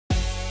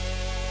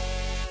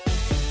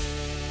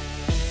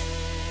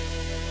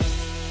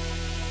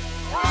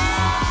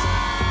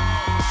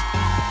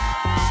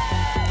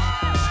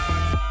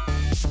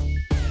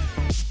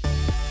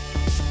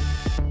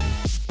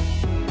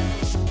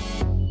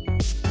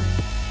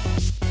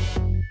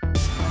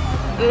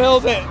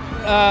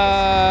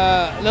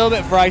a little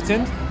bit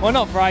frightened. Well,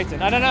 not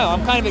frightened. I don't know.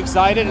 I'm kind of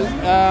excited.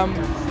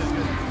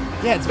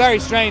 Yeah, it's very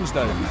strange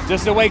though.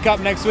 Just to wake up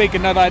next week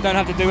and know that I don't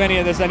have to do any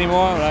of this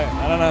anymore. Like,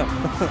 I don't know.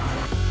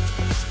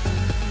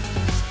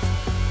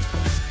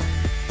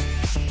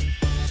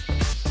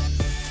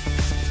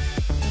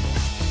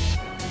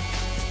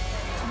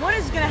 What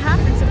is going to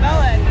happen to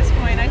Bella at this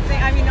point?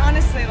 I mean,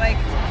 honestly, like,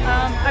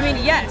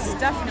 yes,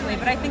 definitely,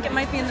 but I think it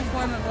might be in the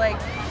form of like,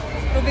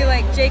 it'll be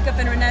like Jacob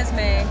and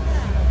Renesmee,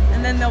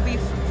 and then there'll be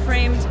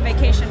framed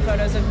vacation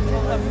photos of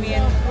me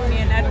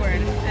and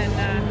Edward,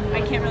 and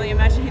I can't really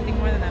imagine anything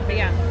more than that, but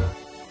yeah.